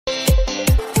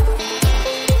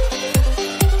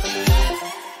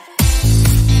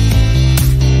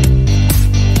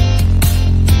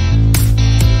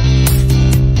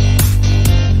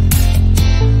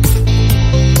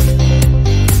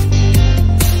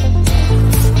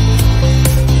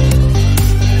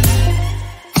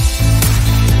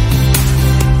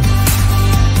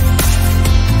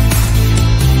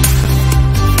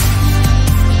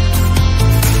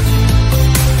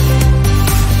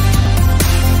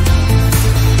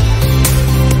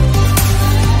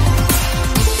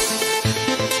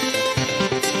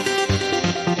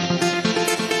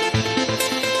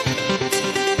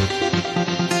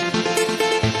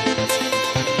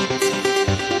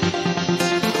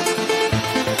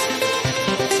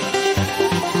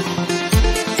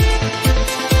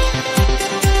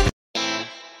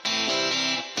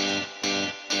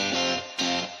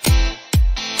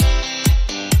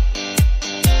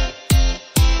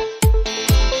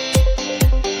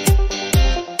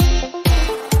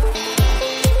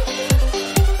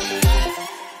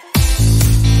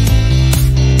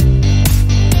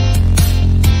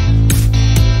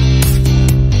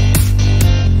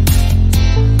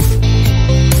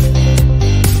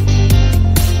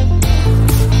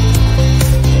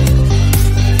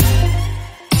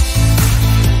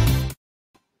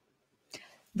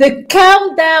The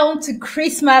countdown to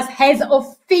Christmas has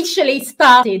officially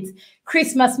started.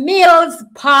 Christmas meals,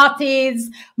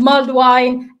 parties, mulled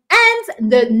wine,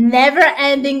 and the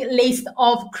never-ending list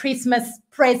of Christmas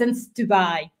presents to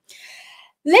buy.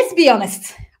 Let's be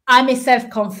honest, I'm a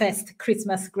self-confessed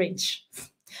Christmas Grinch.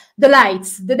 The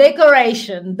lights, the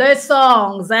decoration, the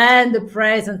songs, and the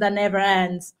presents that never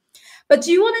ends. But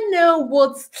do you want to know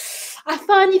what I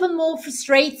find even more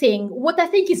frustrating? What I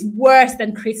think is worse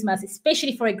than Christmas,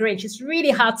 especially for a Grinch. It's really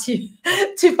hard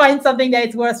to find something that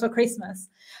is worse for Christmas.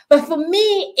 But for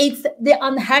me, it's the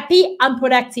unhappy,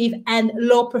 unproductive, and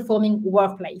low-performing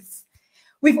workplace.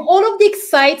 With all of the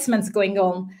excitements going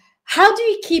on, how do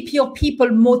you keep your people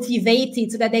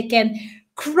motivated so that they can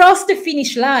cross the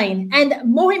finish line? And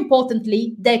more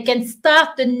importantly, they can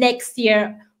start the next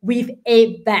year with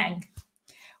a bang.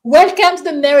 Welcome to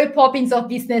the Mary Poppins of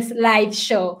Business live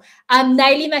show. I'm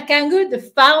Naili Makangu, the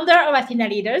founder of Athena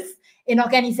Leaders, an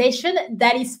organization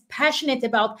that is passionate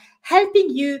about helping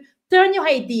you turn your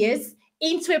ideas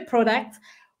into a product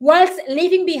whilst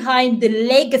leaving behind the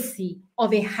legacy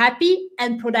of a happy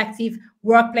and productive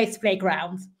workplace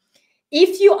playground.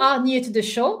 If you are new to the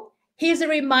show, here's a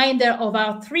reminder of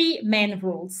our three main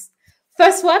rules.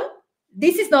 First one,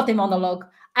 this is not a monologue.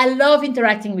 I love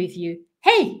interacting with you.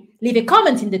 Hey, leave a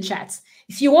comment in the chat.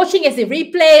 If you're watching as a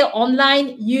replay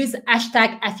online, use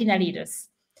hashtag Athena Leaders.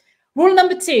 Rule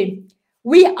number two,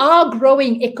 we are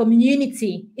growing a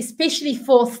community, especially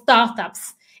for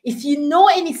startups. If you know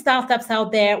any startups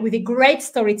out there with a great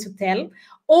story to tell,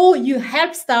 or you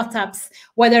help startups,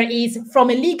 whether it is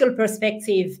from a legal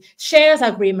perspective, shares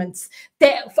agreements,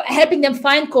 helping them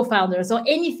find co-founders or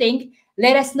anything,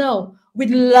 let us know. We'd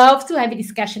love to have a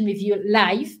discussion with you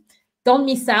live. Don't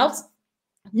miss out.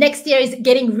 Next year is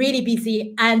getting really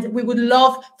busy, and we would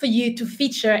love for you to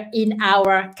feature in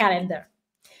our calendar.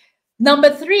 Number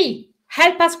three,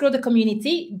 help us grow the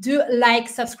community. Do like,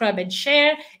 subscribe, and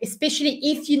share, especially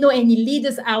if you know any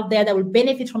leaders out there that will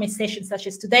benefit from a session such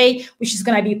as today, which is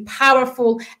going to be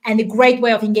powerful and a great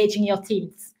way of engaging your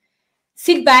teams.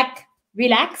 Sit back,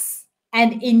 relax,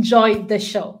 and enjoy the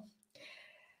show.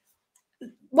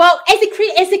 Well, as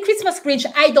a Christmas Grinch,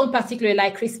 I don't particularly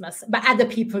like Christmas, but other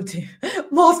people do.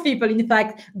 Most people, in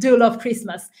fact, do love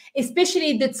Christmas,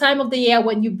 especially the time of the year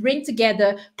when you bring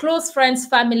together close friends,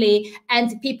 family,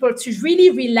 and people to really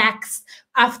relax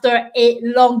after a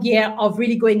long year of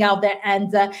really going out there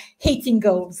and hitting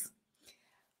goals.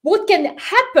 What can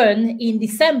happen in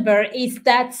December is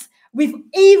that with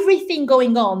everything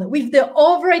going on, with the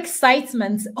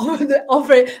overexcitement,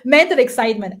 over mental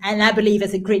excitement, and I believe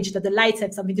as a Grinch that the lights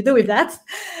have something to do with that,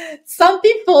 some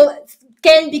people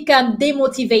can become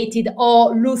demotivated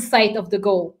or lose sight of the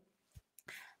goal.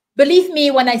 Believe me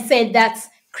when I say that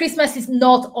Christmas is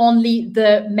not only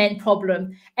the main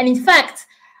problem. And in fact,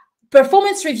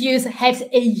 performance reviews have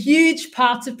a huge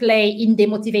part to play in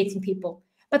demotivating people.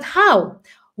 But how?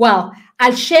 Well,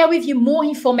 I'll share with you more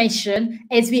information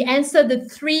as we answer the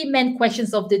three main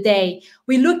questions of the day.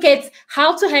 We look at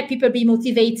how to help people be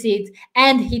motivated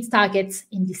and hit targets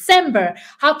in December.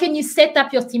 How can you set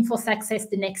up your team for success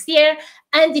the next year?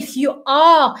 And if you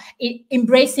are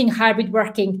embracing hybrid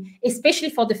working, especially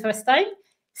for the first time,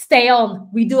 stay on.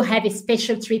 We do have a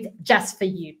special treat just for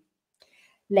you.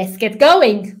 Let's get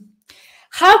going.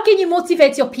 How can you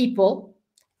motivate your people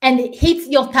and hit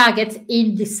your targets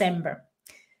in December?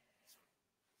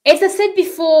 As I said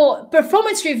before,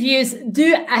 performance reviews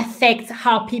do affect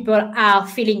how people are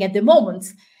feeling at the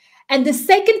moment. And the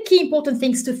second key important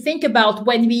things to think about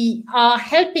when we are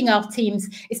helping our teams,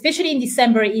 especially in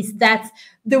December, is that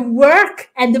the work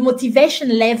and the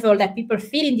motivation level that people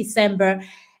feel in December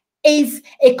is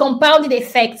a compounded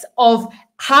effect of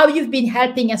how you've been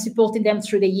helping and supporting them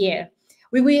through the year.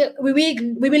 We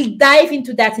will dive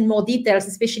into that in more details,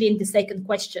 especially in the second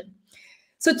question.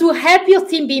 So to help your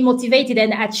team be motivated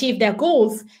and achieve their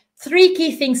goals, three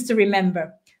key things to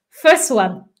remember. First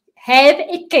one, have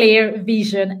a clear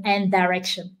vision and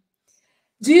direction.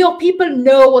 Do your people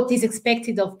know what is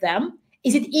expected of them?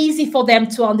 Is it easy for them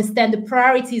to understand the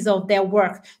priorities of their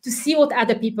work, to see what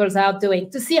other people are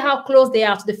doing, to see how close they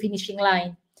are to the finishing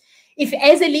line? If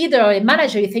as a leader or a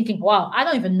manager, you're thinking, wow, I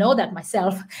don't even know that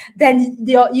myself, then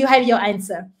you have your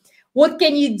answer. What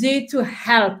can you do to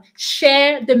help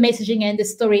share the messaging and the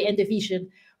story and the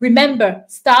vision? Remember,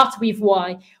 start with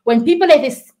why. When people have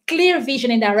a clear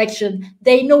vision and direction,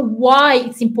 they know why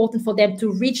it's important for them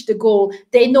to reach the goal.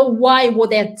 They know why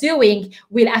what they're doing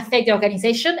will affect the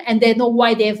organization, and they know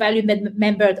why they're valued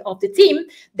members of the team.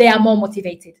 They are more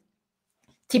motivated.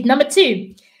 Tip number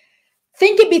two,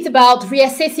 Think a bit about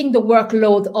reassessing the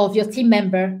workload of your team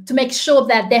member to make sure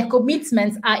that their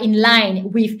commitments are in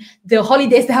line with the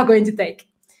holidays they are going to take.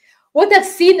 What I've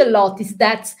seen a lot is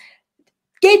that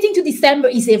getting to December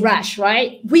is a rush,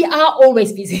 right? We are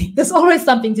always busy. There's always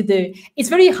something to do. It's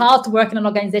very hard to work in an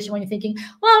organization when you're thinking,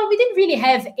 well, we didn't really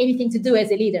have anything to do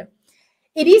as a leader.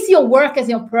 It is your work as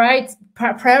your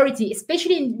priority,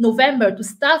 especially in November, to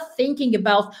start thinking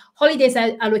about holidays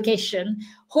allocation,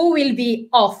 who will be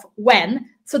off when,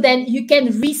 so then you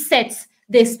can reset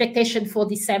the expectation for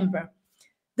December.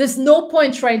 There's no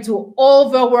point trying to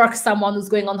overwork someone who's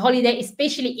going on holiday,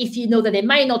 especially if you know that they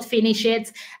might not finish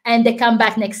it and they come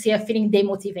back next year feeling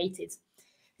demotivated.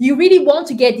 You really want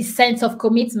to get this sense of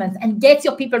commitment and get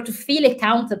your people to feel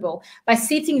accountable by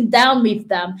sitting down with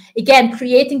them. Again,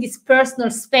 creating this personal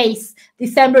space.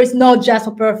 December is not just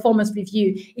a performance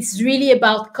review. It's really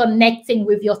about connecting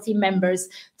with your team members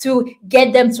to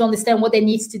get them to understand what they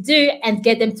need to do and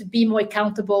get them to be more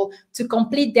accountable to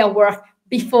complete their work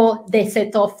before they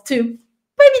set off to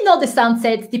maybe not the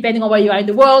sunset, depending on where you are in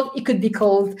the world. It could be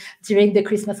cold during the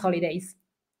Christmas holidays.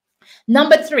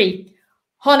 Number 3,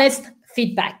 honest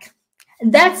feedback.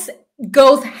 And that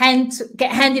goes hand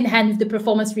in hand with the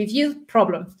performance review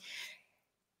problem.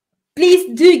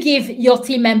 Please do give your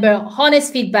team member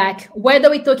honest feedback, whether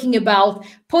we're talking about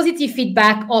positive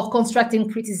feedback or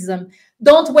constructive criticism.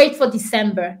 Don't wait for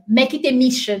December. Make it a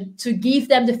mission to give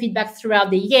them the feedback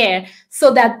throughout the year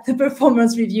so that the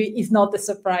performance review is not a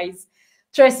surprise.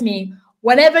 Trust me,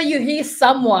 whenever you hear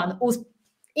someone who's,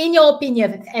 in your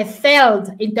opinion, have failed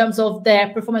in terms of their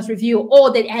performance review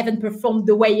or they haven't performed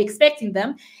the way you're expecting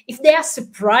them, if they are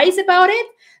surprised about it,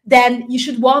 then you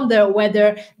should wonder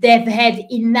whether they've had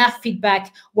enough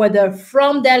feedback, whether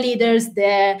from their leaders,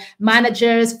 their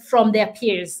managers, from their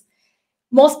peers.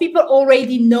 Most people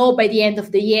already know by the end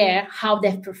of the year how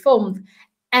they've performed.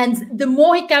 And the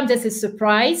more it comes as a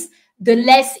surprise, the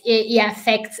less it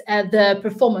affects the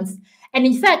performance. And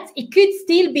in fact, it could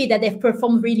still be that they've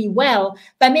performed really well,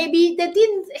 but maybe they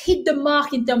didn't hit the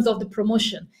mark in terms of the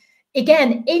promotion.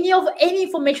 Again, any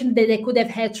information that they could have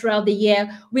had throughout the year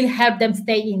will help them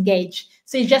stay engaged.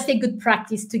 So it's just a good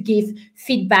practice to give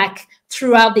feedback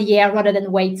throughout the year rather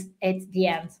than wait at the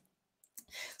end.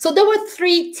 So there were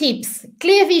 3 tips: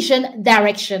 clear vision,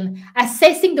 direction,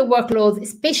 assessing the workload,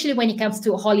 especially when it comes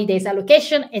to holidays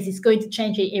allocation, as it's going to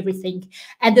change everything.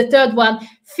 And the third one,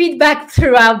 feedback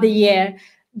throughout the year.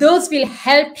 Those will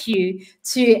help you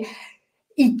to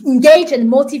engage and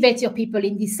motivate your people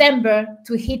in December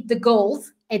to hit the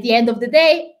goals. At the end of the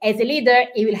day, as a leader,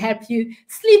 it will help you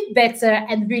sleep better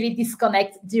and really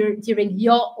disconnect during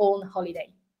your own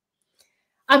holiday.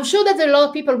 I'm sure that there are a lot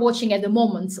of people watching at the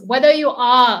moment. Whether you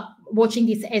are watching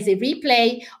this as a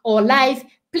replay or live,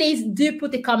 please do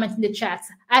put a comment in the chat.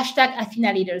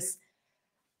 #AthenaLeaders.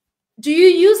 Do you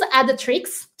use other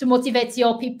tricks to motivate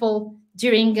your people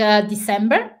during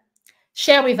December?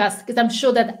 Share with us, because I'm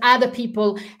sure that other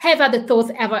people have other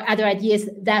thoughts, other ideas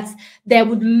that they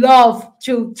would love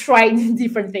to try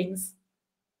different things.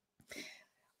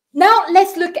 Now,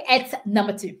 let's look at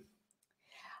number 2.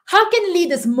 How can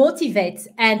leaders motivate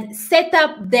and set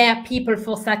up their people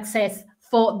for success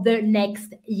for the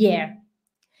next year?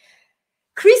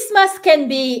 Christmas can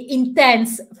be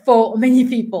intense for many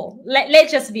people.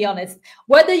 Let's just be honest.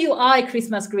 Whether you are a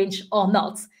Christmas Grinch or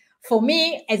not, for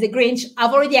me, as a Grinch,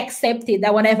 I've already accepted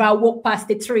that whenever I walk past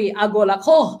a tree, I go like,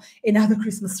 oh, another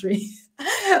Christmas tree.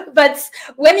 But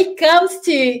when it comes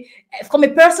to, from a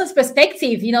person's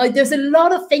perspective, you know, there's a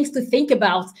lot of things to think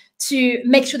about to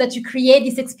make sure that you create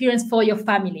this experience for your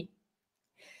family.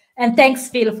 And thanks,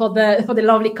 Phil, for the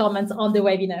lovely comments on the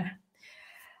webinar.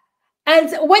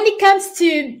 And when it comes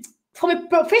to, from a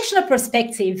professional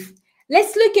perspective,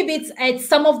 let's look a bit at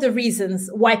some of the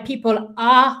reasons why people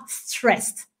are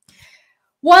stressed.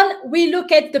 One, we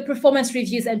look at the performance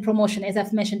reviews and promotion, as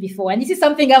I've mentioned before, and this is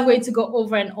something I'm going to go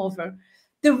over and over.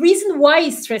 The reason why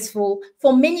it's stressful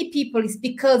for many people is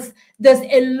because there's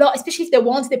a lot, especially if they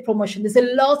want the promotion, there's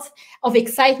a lot of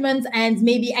excitement and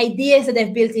maybe ideas that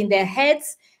they've built in their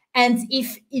heads. And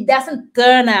if it doesn't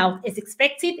turn out as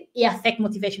expected, it affects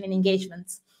motivation and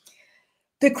engagement.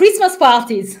 The Christmas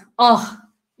parties,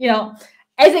 you know,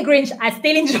 as a Grinch, I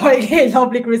still enjoy a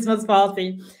lovely Christmas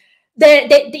party.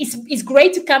 It's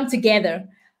great to come together.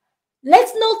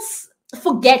 Let's not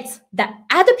forget that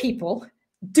other people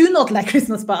do not like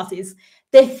Christmas parties.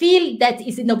 They feel that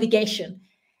it's an obligation.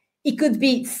 It could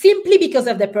be simply because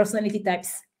of their personality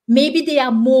types. Maybe they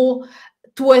are more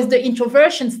towards the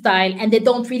introversion style and they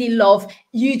don't really love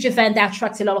huge event that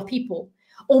attracts a lot of people.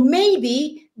 Or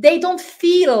maybe they don't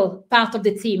feel part of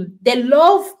the team. They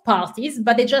love parties,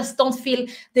 but they just don't feel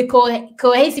the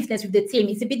cohesiveness with the team.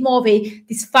 It's a bit more of a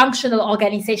dysfunctional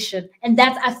organization, and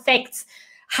that affects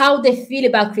how they feel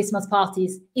about Christmas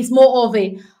parties. It's more of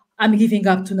a, I'm giving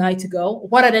up tonight to go,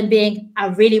 rather than being, I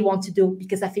really want to do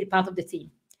because I feel part of the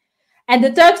team. And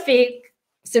the third thing,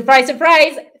 surprise,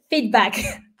 surprise, feedback.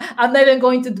 I'm not even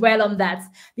going to dwell on that,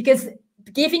 because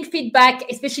giving feedback,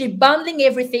 especially bundling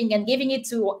everything and giving it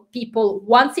to people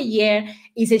once a year,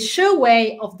 is a sure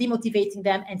way of demotivating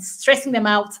them and stressing them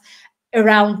out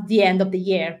around the end of the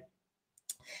year.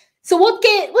 So what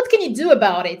can you do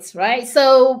about it, right?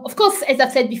 So, of course, as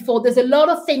I've said before, there's a lot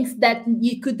of things that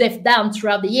you could have done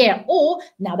throughout the year, or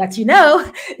now that you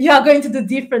know, you are going to do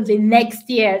differently next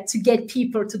year to get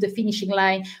people to the finishing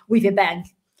line with a bang.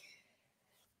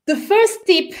 The first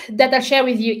tip that I'll share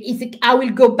with you is, I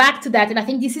will go back to that, and I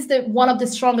think this is one of the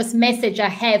strongest message I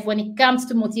have when it comes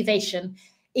to motivation,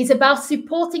 is about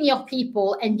supporting your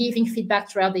people and giving feedback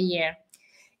throughout the year.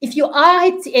 If you are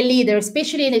a leader,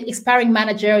 especially an aspiring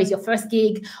manager, is your first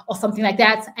gig or something like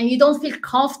that, and you don't feel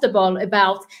comfortable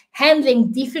about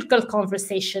handling difficult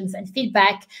conversations and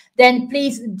feedback, then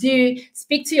please do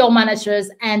speak to your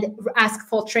managers and ask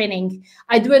for training.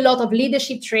 I do a lot of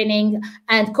leadership training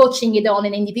and coaching, either on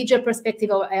an individual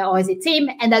perspective or as a team,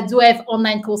 and I do have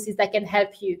online courses that can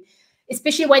help you.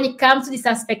 Especially when it comes to this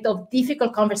aspect of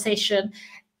difficult conversation,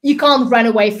 you can't run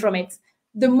away from it.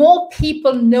 The more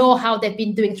people know how they've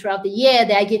been doing throughout the year,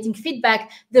 they are getting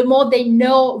feedback, the more they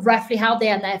know roughly how they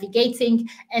are navigating,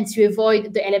 and to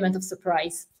avoid the element of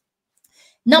surprise.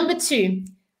 Number 2,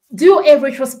 do a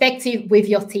retrospective with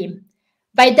your team.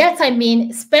 By that, I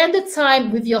mean, spend the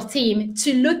time with your team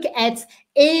to look at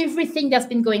everything that's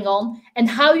been going on and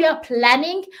how you are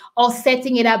planning or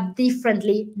setting it up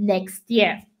differently next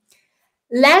year.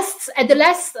 At the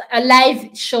last live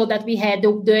show that we had,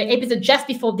 the episode just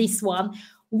before this one,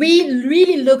 we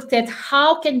really looked at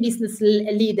how can business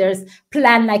leaders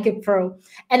plan like a pro.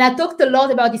 And I talked a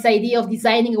lot about this idea of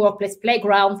designing a workplace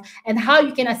playground and how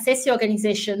you can assess your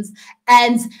organizations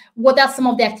and what are some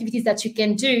of the activities that you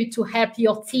can do to help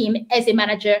your team as a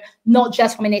manager, not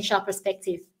just from an HR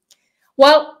perspective.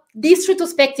 Well, this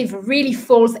retrospective really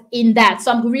falls in that.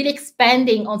 So I'm really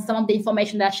expanding on some of the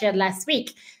information that I shared last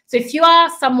week. So if you are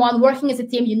someone working as a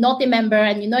team, you're not a member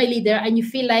and you're not a leader, and you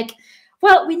feel like,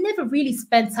 well, we never really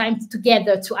spend time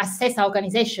together to assess our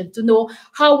organization, to know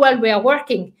how well we are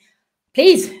working,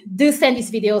 please do send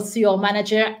these videos to your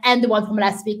manager and the one from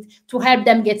last week to help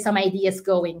them get some ideas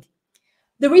going.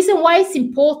 The reason why it's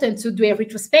important to do a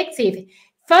retrospective,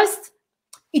 first,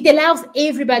 it allows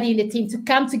everybody in the team to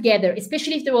come together,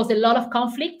 especially if there was a lot of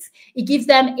conflict. It gives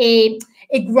them a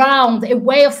ground, a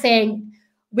way of saying,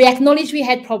 we acknowledge we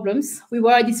had problems. We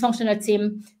were a dysfunctional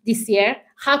team this year.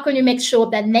 How can you make sure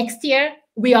that next year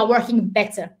we are working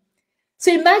better?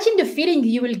 So imagine the feeling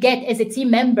you will get as a team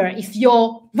member if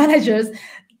your managers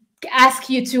ask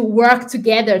you to work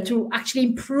together to actually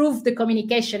improve the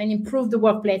communication and improve the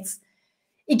workplace.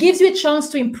 It gives you a chance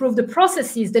to improve the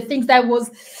processes, the things that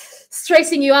was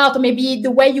stressing you out, or maybe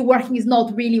the way you're working is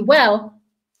not really well.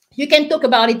 You can talk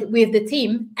about it with the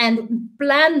team and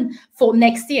plan for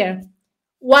next year.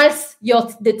 Whilst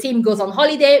the team goes on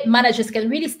holiday, managers can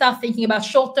really start thinking about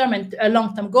short-term and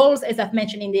long-term goals, as I've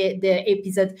mentioned in the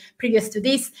episode previous to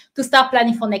this, to start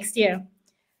planning for next year.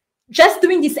 Just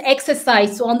doing this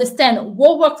exercise to understand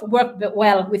what worked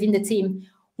well within the team,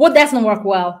 what doesn't work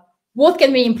well, what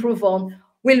can we improve on,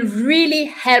 will really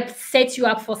help set you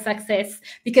up for success,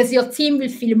 because your team will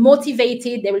feel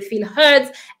motivated, they will feel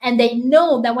heard, and they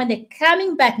know that when they're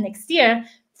coming back next year,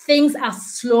 things are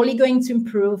slowly going to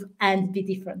improve and be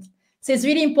different. So it's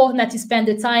really important that you spend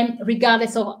the time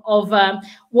regardless of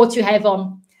what you have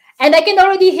on. And I can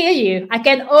already hear you. I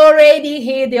can already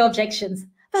hear the objections,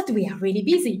 but we are really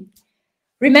busy.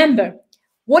 Remember,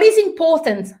 what is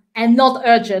important and not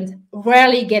urgent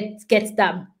rarely gets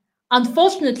done.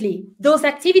 Unfortunately, those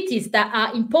activities that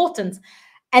are important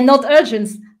and not urgent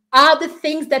are the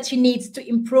things that you need to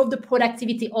improve the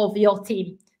productivity of your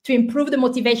team, to improve the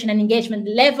motivation and engagement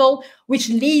level, which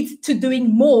leads to doing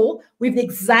more with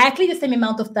exactly the same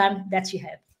amount of time that you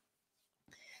have.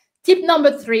 Tip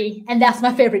number 3, and that's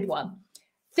my favorite one.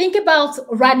 Think about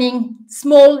running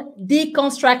small,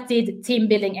 deconstructed team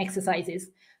building exercises.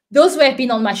 Those who have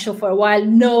been on my show for a while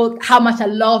know how much I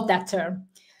love that term.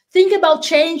 Think about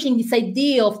changing this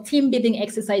idea of team building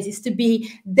exercises to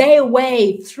be day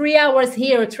away, 3 hours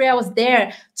here, 3 hours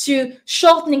there, to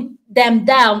shortening them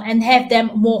down and have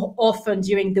them more often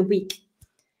during the week.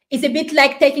 It's a bit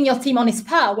like taking your team on a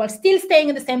spa while still staying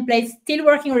in the same place, still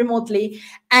working remotely,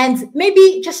 and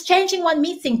maybe just changing one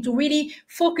meeting to really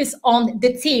focus on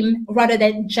the team rather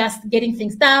than just getting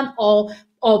things done or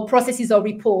processes or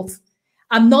reports.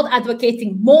 I'm not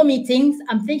advocating more meetings.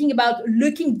 I'm thinking about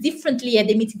looking differently at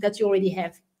the meeting that you already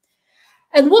have.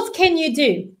 And what can you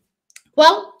do?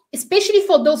 Well, especially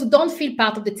for those who don't feel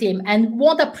part of the team and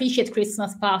won't appreciate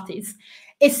Christmas parties,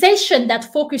 a session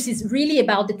that focuses really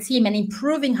about the team and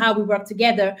improving how we work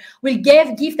together will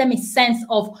give them a sense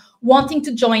of wanting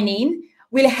to join in,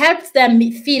 will help them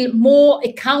feel more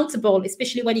accountable,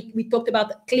 especially when we talked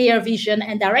about clear vision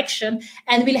and direction,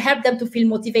 and will help them to feel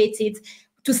motivated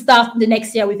to start the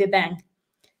next year with a bang.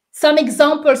 Some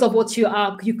examples of what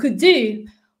you could do.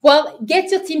 Well,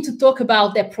 get your team to talk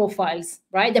about their profiles,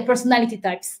 right? Their personality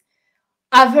types.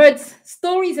 I've heard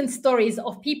stories and stories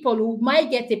of people who might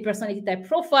get a personality type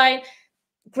profile.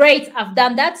 Great, I've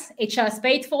done that. HR has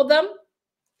paid for them,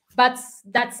 but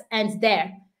that ends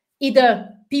there. Either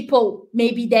people,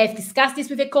 maybe they've discussed this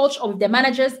with a coach or with their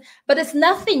managers, but there's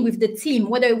nothing with the team,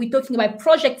 whether we're talking about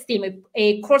project team,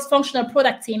 a cross-functional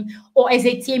product team, or as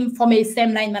a team from a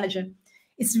same line manager.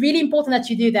 It's really important that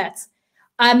you do that.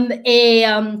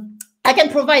 I can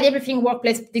provide everything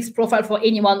workplace profile for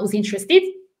anyone who's interested,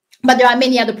 but there are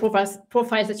many other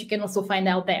profiles that you can also find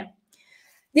out there.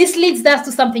 This leads us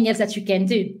to something else that you can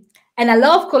do. And I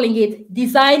love calling it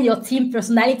design your team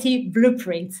personality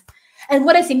blueprint. And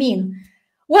what does it mean?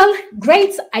 Well,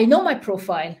 great, I know my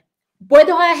profile.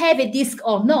 Whether I have a disc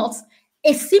or not,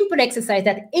 a simple exercise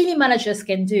that any managers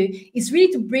can do is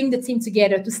really to bring the team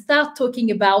together, to start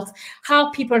talking about how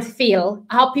people feel,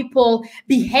 how people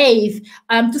behave,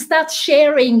 to start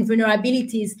sharing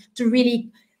vulnerabilities, to really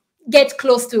get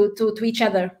close to each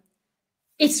other.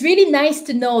 It's really nice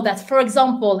to know that, for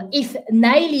example, if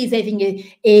Naili is having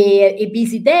a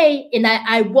busy day and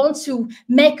I want to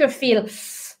make her feel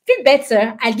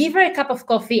better, I'll give her a cup of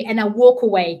coffee and I walk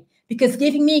away, because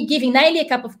giving Naili a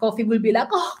cup of coffee will be like,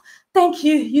 oh, thank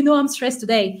you, you know I'm stressed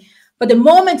today. But the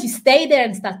moment you stay there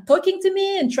and start talking to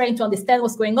me and trying to understand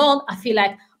what's going on, I feel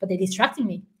like, but they're distracting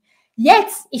me.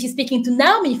 Yet, if you're speaking to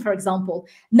Naomi, for example,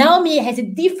 Naomi has a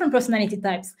different personality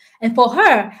types. And for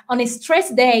her, on a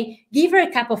stress day, give her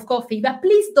a cup of coffee, but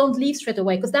please don't leave straight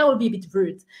away, because that will be a bit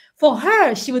rude. For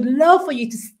her, she would love for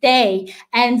you to stay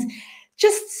and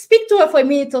just speak to her for a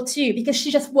minute or two, because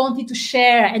she just wanted to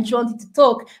share and she wanted to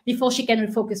talk before she can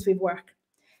refocus with work.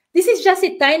 This is just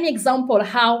a tiny example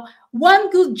how one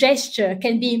good gesture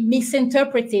can be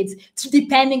misinterpreted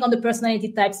depending on the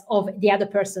personality types of the other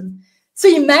person. So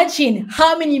imagine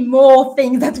how many more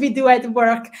things that we do at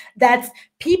work that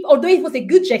people, although it was a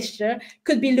good gesture,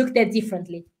 could be looked at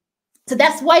differently. So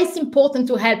that's why it's important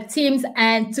to help teams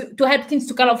and to help teams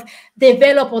to kind of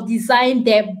develop or design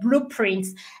their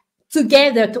blueprints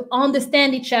together to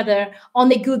understand each other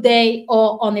on a good day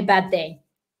or on a bad day.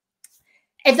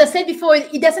 As I said before,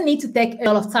 it doesn't need to take a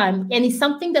lot of time. And it's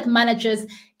something that managers,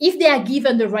 if they are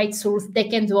given the right tools, they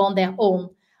can do on their own.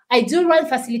 I do run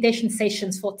facilitation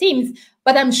sessions for teams,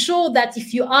 but I'm sure that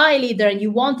if you are a leader and you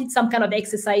wanted some kind of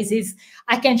exercises,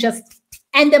 I can just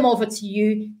hand them over to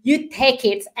you. You take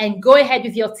it and go ahead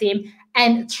with your team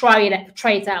and try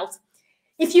it out.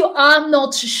 If you are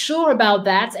not sure about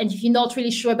that, and if you're not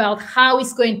really sure about how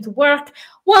it's going to work,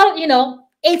 well,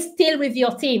 it's still with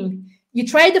your team. You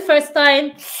tried the first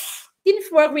time,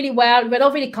 didn't work really well, you're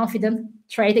not really confident,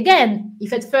 try it again.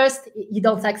 If at first you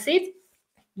don't succeed,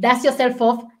 dust yourself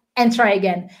off and try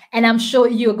again. And I'm sure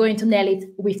you're going to nail it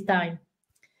with time.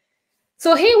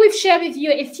 So here we've shared with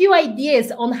you a few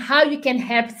ideas on how you can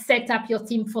help set up your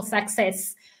team for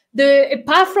success.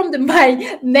 Apart from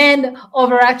my main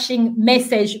overarching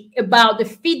message about the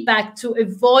feedback to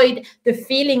avoid the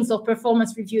feelings of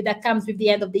performance review that comes with the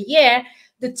end of the year,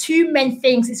 the two main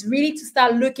things is really to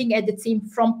start looking at the team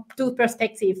from two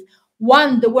perspectives.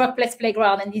 One, the workplace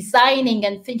playground, and designing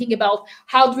and thinking about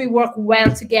how do we work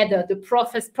well together, the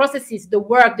processes, the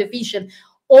work, the vision,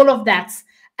 all of that.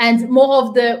 And more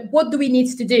of the what do we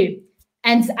need to do?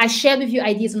 And I shared with you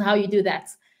ideas on how you do that.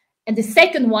 And the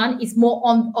second one is more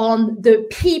on the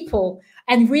people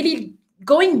and really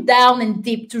going down and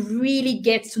deep to really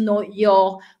get to know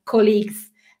your colleagues.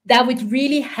 That would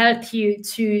really help you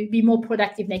to be more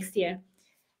productive next year.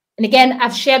 And again,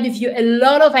 I've shared with you a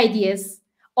lot of ideas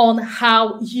on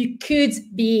how you could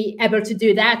be able to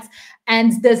do that.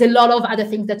 And there's a lot of other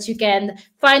things that you can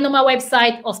find on my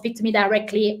website or speak to me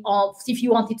directly if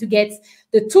you wanted to get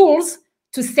the tools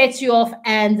to set you off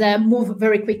and move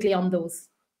very quickly on those.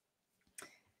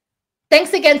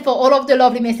 Thanks again for all of the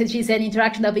lovely messages and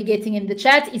interaction that we're getting in the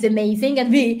chat. It's amazing. And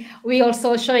we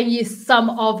also showing you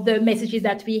some of the messages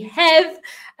that we have,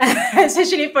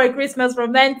 especially for a Christmas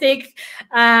romantic.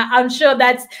 I'm sure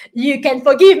that you can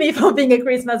forgive me for being a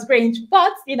Christmas Grinch,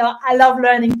 but you know, I love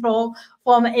learning from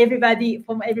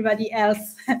everybody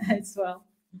else as well.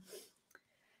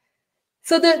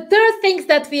 So the third things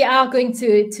that we are going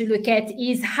to look at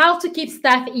is how to keep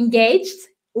staff engaged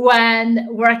when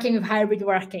working with hybrid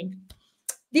working.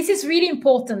 This is really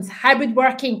important. Hybrid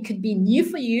working could be new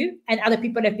for you, and other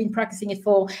people have been practicing it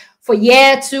for a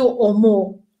year, 2 or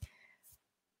more.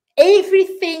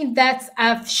 Everything that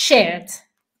I've shared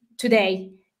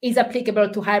today is applicable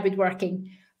to hybrid working.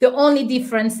 The only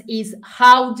difference is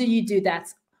how do you do that?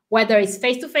 Whether it's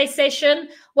face-to-face session,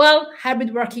 well,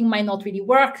 hybrid working might not really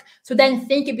work. So then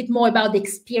think a bit more about the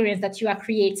experience that you are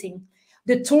creating,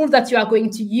 the tools that you are going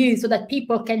to use so that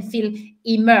people can feel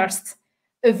immersed.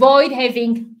 Avoid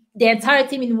having the entire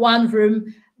team in one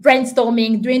room,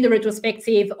 brainstorming, doing the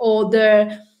retrospective, or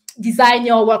the design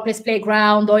your workplace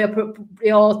playground or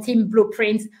your team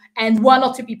blueprints, and 1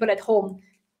 or 2 people at home.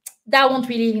 That won't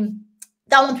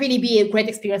really be a great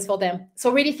experience for them.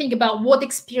 So really think about what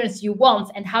experience you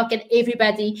want and how can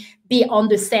everybody be on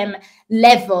the same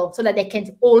level so that they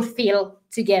can all feel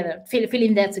together, feel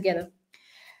in there together.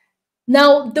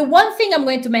 Now, the one thing I'm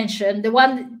going to mention, the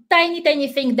one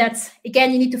tiny thing that,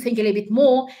 again, you need to think a little bit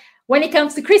more when it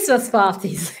comes to Christmas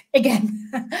parties. Again,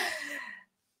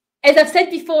 as I've said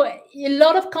before, a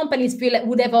lot of companies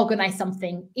would have organized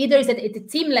something, either is at the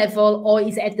team level or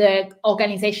is at the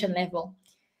organization level.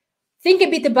 Think a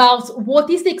bit about what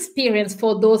is the experience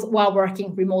for those who are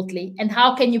working remotely and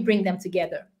how can you bring them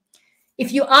together.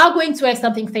 If you are going to have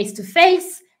something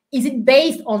face-to-face, is it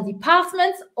based on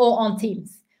departments or on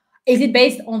teams? Is it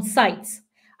based on sites?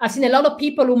 I've seen a lot of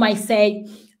people who might say,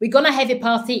 we're going to have a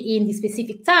party in the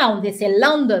specific town, they say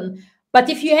London.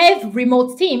 But if you have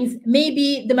remote teams,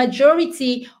 maybe the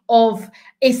majority of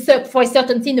for a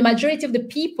certain team, the majority of the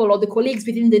people or the colleagues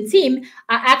within the team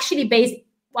are actually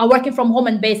working from home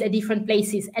and based at different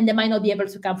places, and they might not be able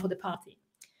to come for the party.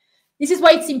 This is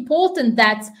why it's important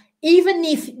that even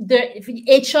if the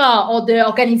HR or the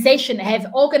organization have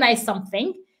organized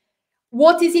something,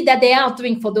 what is it that they are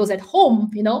doing for those at home?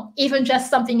 You know, even just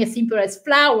something as simple as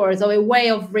flowers or a way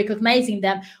of recognizing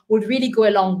them would really go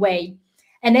a long way.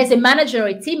 And as a manager or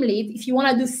a team lead, if you want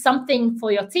to do something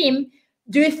for your team,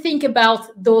 do you think about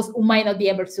those who might not be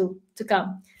able to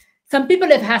come? Some people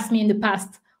have asked me in the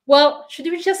past, well, should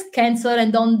we just cancel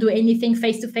and don't do anything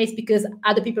face-to-face because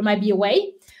other people might be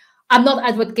away? I'm not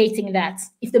advocating that.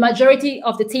 If the majority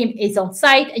of the team is on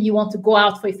site and you want to go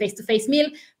out for a face-to-face meal,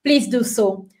 please do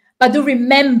so. But do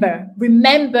remember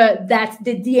that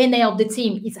the DNA of the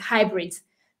team is hybrid.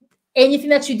 Anything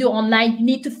that you do online, you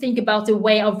need to think about a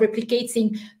way of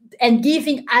replicating and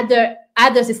giving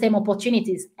others the same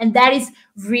opportunities. And that is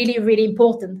really, really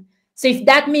important. So if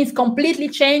that means completely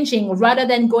changing, rather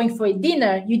than going for a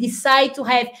dinner, you decide to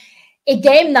have a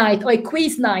game night or a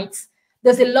quiz night.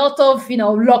 There's a lot of,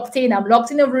 locked in. I'm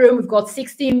locked in a room. We've got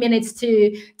 16 minutes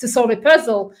to solve a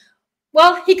puzzle.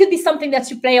 Well, it could be something that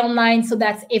you play online so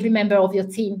that every member of your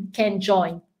team can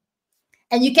join.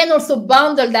 And you can also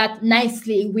bundle that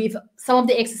nicely with some of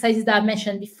the exercises that I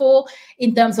mentioned before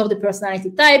in terms of the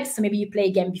personality types. So maybe you play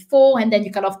a game before, and then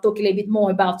you kind of talk a little bit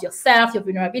more about yourself, your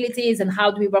vulnerabilities, and how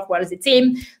do we work well as a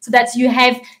team, so that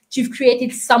you've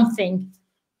created something.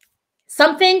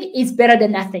 Something is better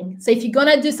than nothing. So if you're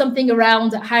going to do something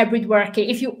around hybrid working,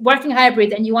 if you're working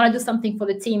hybrid and you want to do something for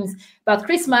the teams about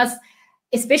Christmas,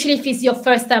 especially if it's your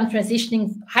first time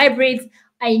transitioning hybrid,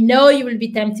 I know you will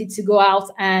be tempted to go out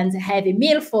and have a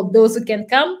meal for those who can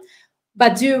come,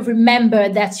 but do remember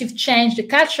that you've changed the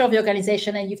culture of the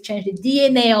organization and you've changed the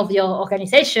DNA of your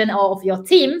organization or of your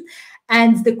team.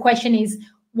 And the question is,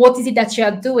 what is it that you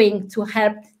are doing to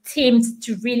help teams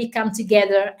to really come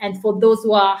together? And for those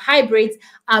who are hybrids,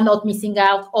 are not missing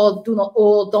out or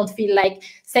don't feel like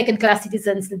second-class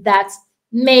citizens, that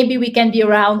maybe we can be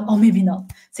around or maybe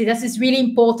not. So this is really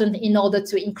important in order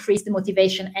to increase the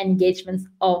motivation and engagement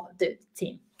of the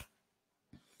team.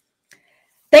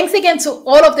 Thanks again to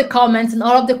all of the comments and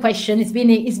all of the questions.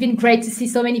 It's been great to see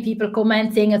so many people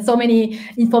commenting and so many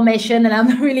information, and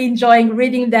I'm really enjoying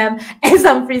reading them as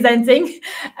I'm presenting.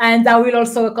 And I will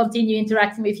also continue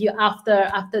interacting with you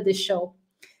after the show.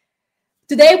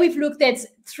 Today, we've looked at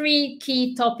 3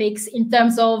 key topics in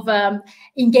terms of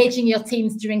engaging your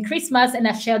teams during Christmas, and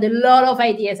I've shared a lot of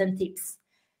ideas and tips.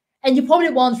 And you're probably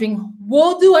wondering,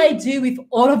 what do I do with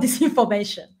all of this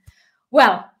information?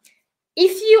 Well,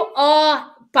 if you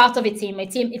are part of a team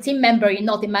member, you're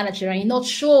not a manager, and you're not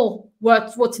sure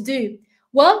what to do?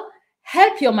 Well,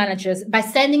 help your managers by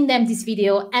sending them this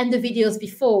video and the videos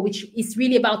before, which is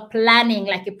really about planning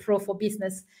like a pro for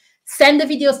business. Send the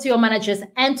videos to your managers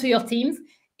and to your teams.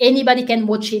 Anybody can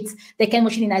watch it. They can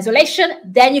watch it in isolation.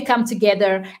 Then you come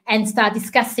together and start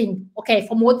discussing, okay,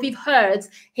 from what we've heard,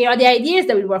 here are the ideas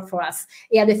that will work for us.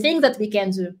 Here are the things that we can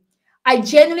do. I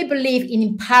genuinely believe in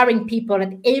empowering people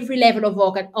at every level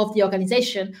of the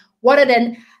organization, rather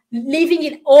than leaving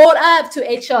it all up to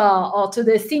HR or to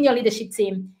the senior leadership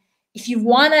team. If you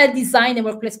want to design a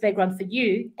workplace playground for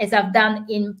you, as I've done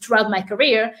throughout my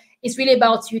career, it's really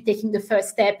about you taking the first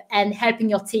step and helping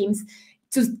your teams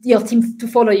to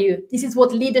follow you. This is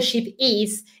what leadership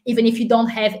is, even if you don't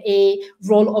have a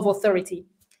role of authority.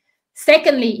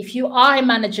 Secondly, if you are a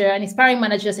manager, an inspiring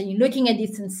manager, and you're looking at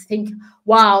this and think,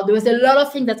 wow, there was a lot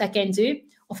of things that I can do,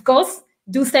 of course,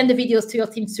 do send the videos to your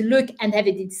teams to look and have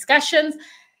the discussions.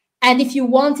 And if you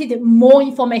wanted more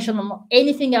information on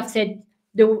anything I've said,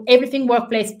 the Everything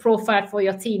Workplace profile for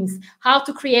your teams, how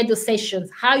to create those sessions,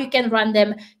 how you can run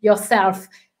them yourself,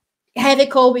 have a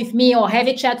call with me or have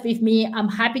a chat with me. I'm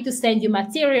happy to send you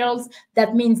materials.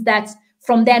 That means that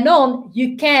from then on,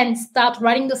 you can start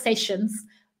running the sessions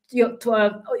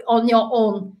on your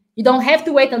own. You don't have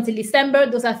to wait until December.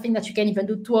 Those are things that you can even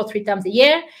do 2 or 3 times a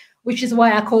year, which is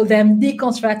why I call them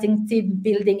deconstructing team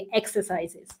building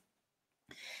exercises.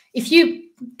 If you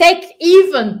take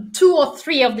even 2 or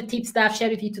 3 of the tips that I've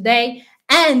shared with you today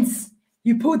and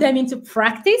you put them into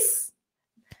practice,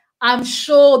 I'm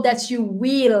sure that you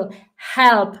will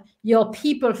help your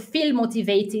people feel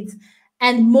motivated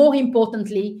and, more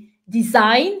importantly,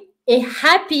 design a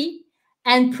happy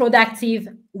and productive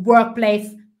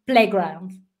workplace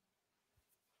playground.